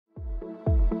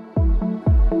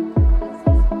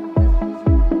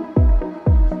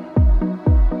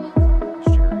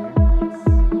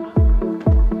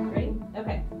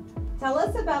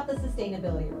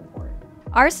sustainability report?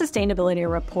 Our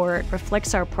sustainability report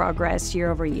reflects our progress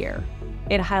year over year.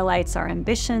 It highlights our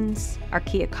ambitions, our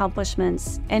key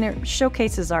accomplishments, and it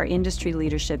showcases our industry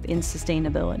leadership in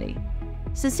sustainability.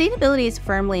 Sustainability is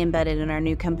firmly embedded in our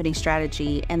new company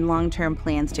strategy and long-term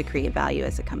plans to create value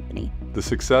as a company. The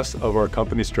success of our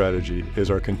company strategy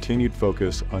is our continued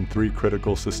focus on 3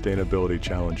 critical sustainability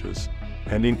challenges: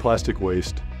 ending plastic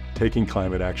waste, taking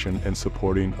climate action, and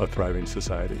supporting a thriving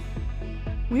society.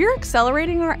 We are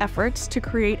accelerating our efforts to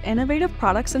create innovative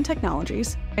products and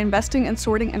technologies, investing in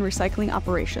sorting and recycling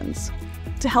operations,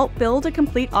 to help build a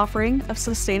complete offering of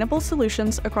sustainable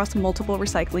solutions across multiple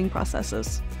recycling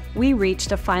processes. We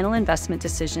reached a final investment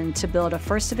decision to build a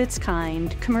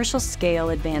first-of-its-kind, commercial-scale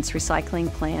advanced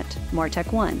recycling plant,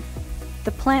 MoReTec 1.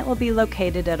 The plant will be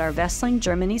located at our Wesseling,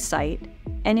 Germany site,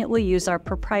 and it will use our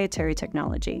proprietary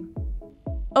technology.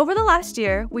 Over the last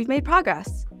year, we've made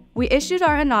progress. We issued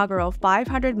our inaugural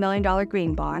 $500 million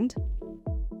green bond.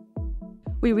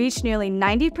 We reached nearly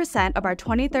 90% of our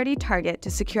 2030 target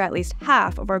to secure at least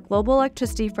half of our global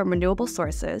electricity from renewable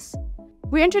sources.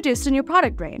 We introduced a new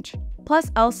product range, Plus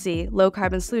LC Low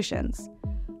Carbon Solutions,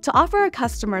 to offer our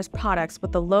customers products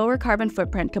with a lower carbon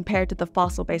footprint compared to the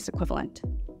fossil-based equivalent.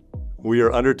 We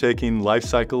are undertaking life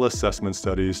cycle assessment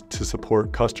studies to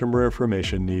support customer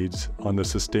information needs on the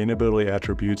sustainability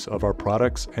attributes of our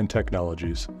products and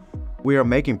technologies. We are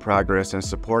making progress in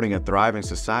supporting a thriving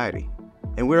society,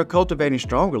 and we are cultivating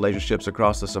strong relationships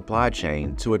across the supply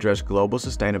chain to address global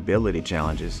sustainability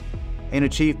challenges and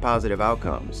achieve positive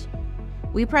outcomes.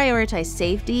 We prioritize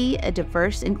safety, a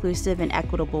diverse, inclusive, and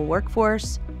equitable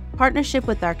workforce, partnership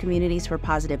with our communities for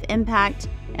positive impact,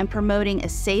 and promoting a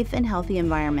safe and healthy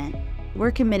environment.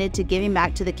 We're committed to giving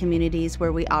back to the communities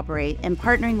where we operate and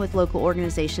partnering with local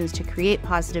organizations to create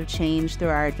positive change through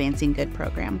our Advancing Good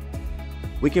program.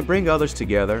 We can bring others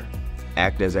together,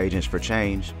 act as agents for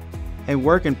change, and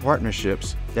work in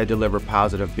partnerships that deliver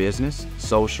positive business,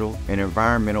 social, and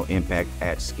environmental impact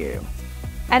at scale.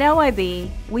 At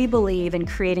LYB, we believe in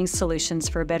creating solutions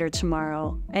for a better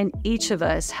tomorrow, and each of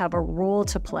us have a role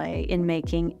to play in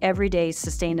making everyday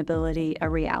sustainability a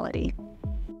reality.